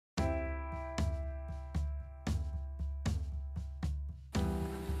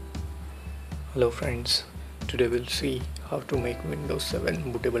Hello friends, today we'll see how to make Windows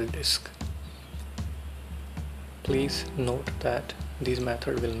 7 bootable disk. Please note that this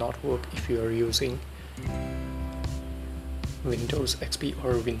method will not work if you are using Windows XP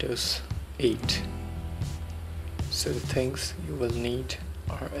or Windows 8. So the things you will need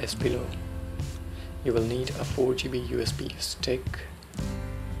are as below. You will need a 4GB USB stick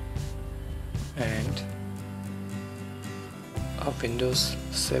and a Windows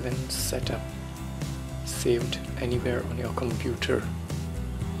 7 setup saved anywhere on your computer.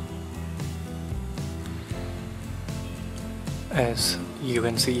 As you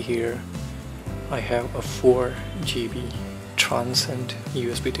can see here, I have a 4GB transient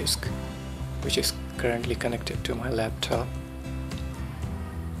USB disk which is currently connected to my laptop,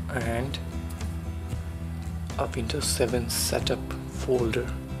 and a Windows 7 setup folder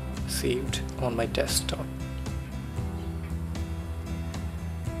saved on my desktop.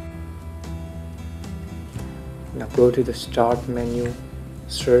 Now go to the start menu,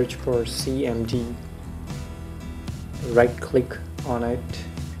 search for CMD, right click on it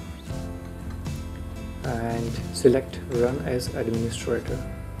and select run as administrator.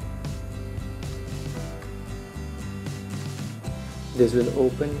 This will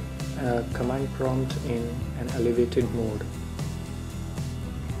open a command prompt in an elevated mode.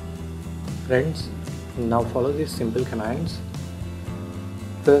 Friends, now follow these simple commands.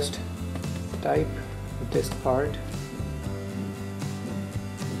 First, type disk part.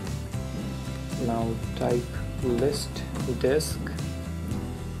 Now type list disk.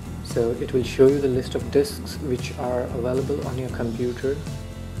 So it will show you the list of disks which are available on your computer.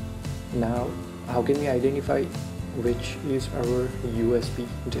 Now how can we identify which is our USB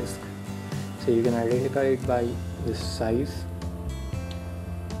disk? So you can identify it by the size.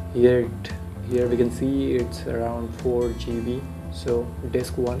 Here we can see it's around 4GB. So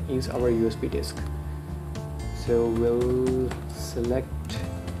disk 1 is our USB disk. So we'll select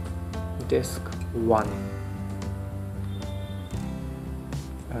disk 1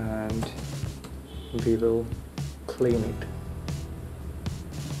 and we will clean it.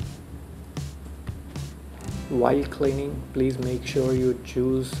 While cleaning, please make sure you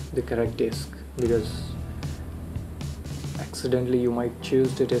choose the correct disk, because accidentally you might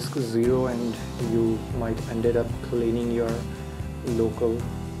choose the disk 0 and you might ended up cleaning your local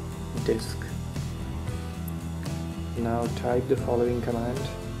disk. Now type the following command: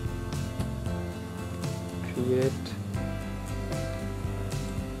 create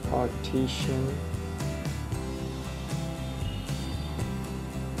partition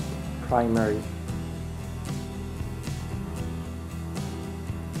primary.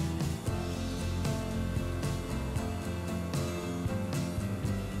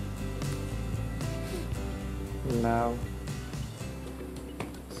 Now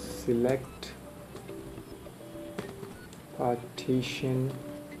select partition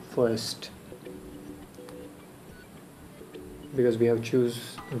first, because we have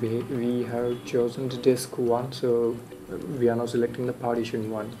chosen the disk 1, so we are now selecting the partition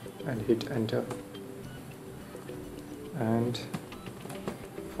 1 and hit enter. And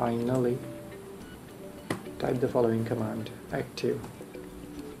finally type the following command: active.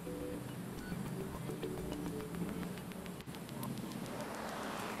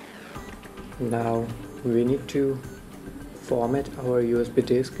 Now we need to format our USB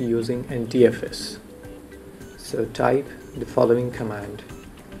disk using NTFS. So type the following command: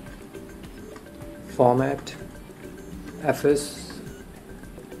 format fs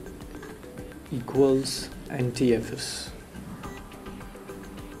equals NTFS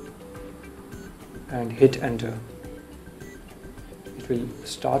and hit enter. It will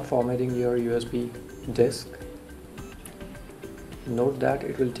start formatting your USB disk. Note that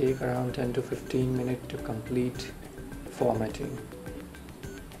it will take around 10 to 15 minutes to complete formatting.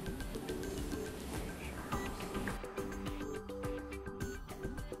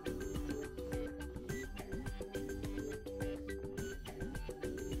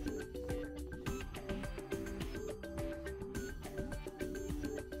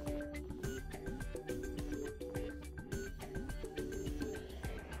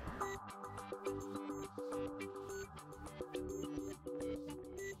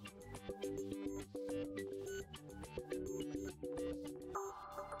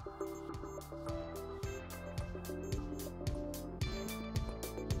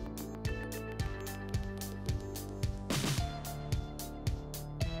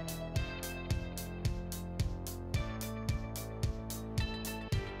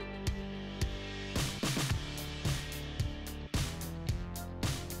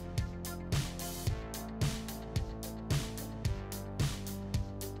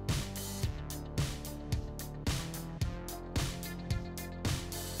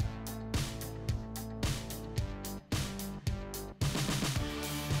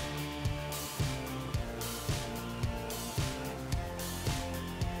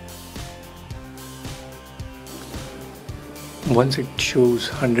 Once it shows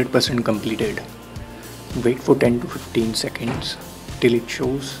 100% completed, wait for 10 to 15 seconds till it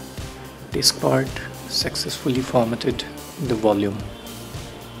shows disk part successfully formatted the volume.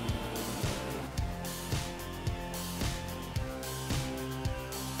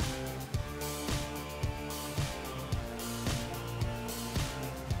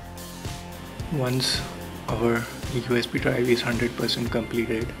 Once our USB drive is 100%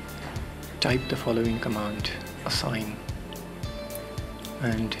 completed, type the following command, assign,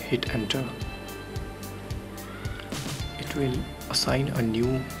 and hit enter. It will assign a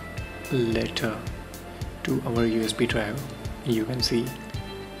new letter to our USB drive. You can see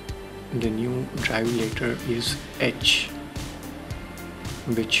the new drive letter is H,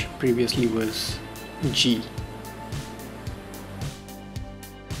 which previously was G.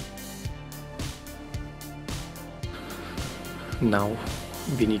 Now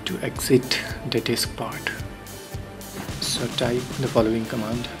we need to exit the disk part. So type the following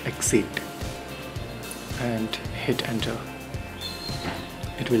command, exit, and hit enter.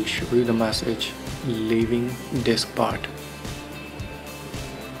 It will show you the message, leaving disk part.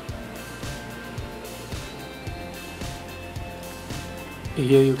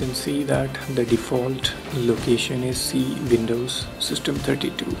 Here you can see that the default location is C Windows System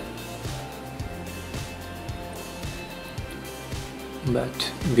 32.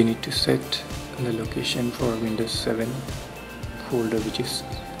 But we need to set the location for Windows 7 folder, which is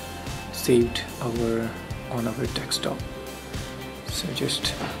saved on our desktop. So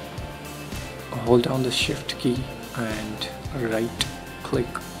just hold down the shift key and right click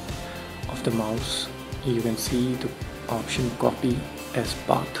of the mouse. You can see the option copy as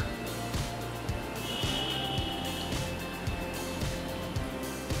path.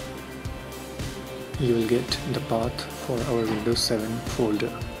 You will get the path for our Windows 7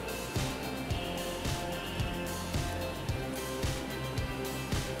 folder.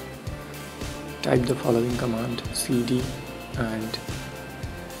 Type the following command, cd, and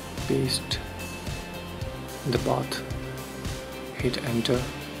paste the path. Hit enter.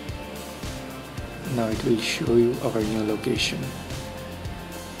 Now it will show you our new location.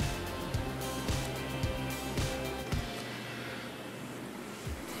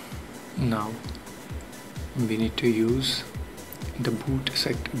 Now we need to use the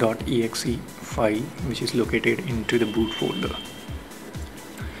bootsect.exe file, which is located into the boot folder.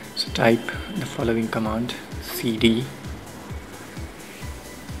 So type the following command, cd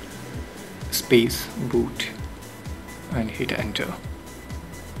space boot, and hit enter.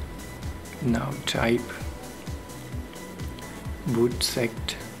 Now type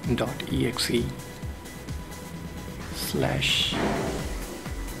bootsect.exe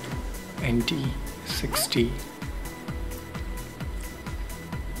 /NT60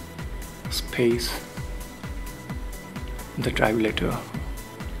 space the drive letter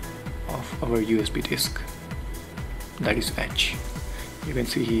of our USB disk, that is H. You can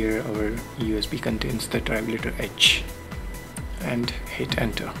see here our USB contains the drive letter H, and hit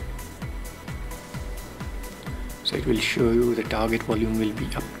enter. So it will show you the target volume will be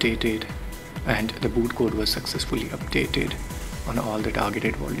updated and the boot code was successfully updated on all the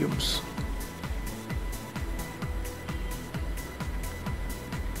targeted volumes.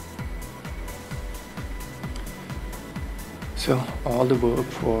 So all the work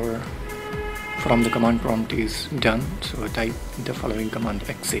from the command prompt is done. So type the following command,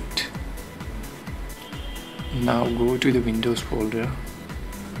 exit. Now go to the Windows folder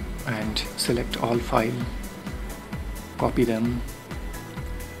and select all files, copy them,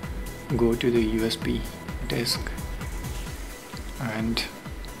 go to the USB disk and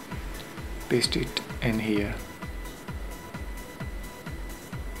paste it in here.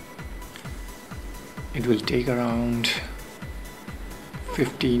 It will take around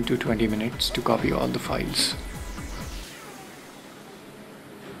 15 to 20 minutes to copy all the files.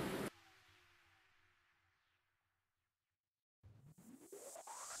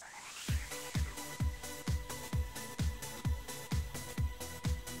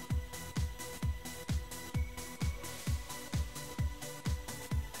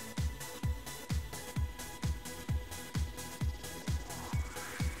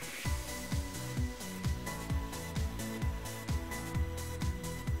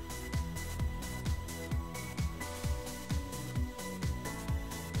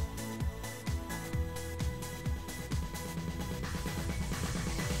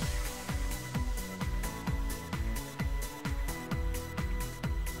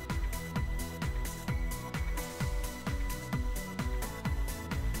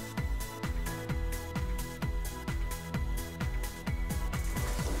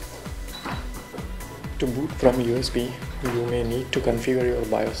 To boot from USB, you may need to configure your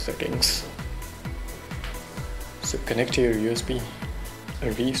BIOS settings. So connect your USB,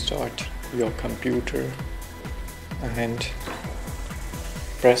 restart your computer and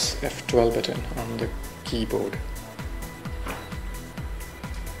press F12 button on the keyboard.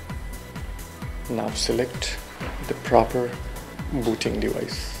 Now select the proper booting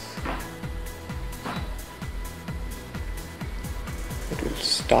device. It will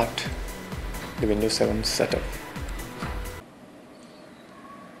start the Windows 7 setup.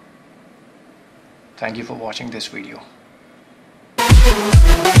 Thank you for watching this video.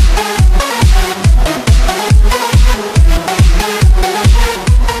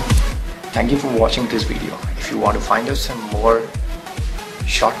 Thank you for watching this video. If you want to find out some more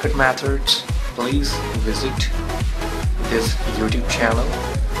shortcut methods, please visit this YouTube channel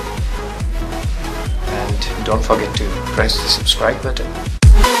and don't forget to press the subscribe button.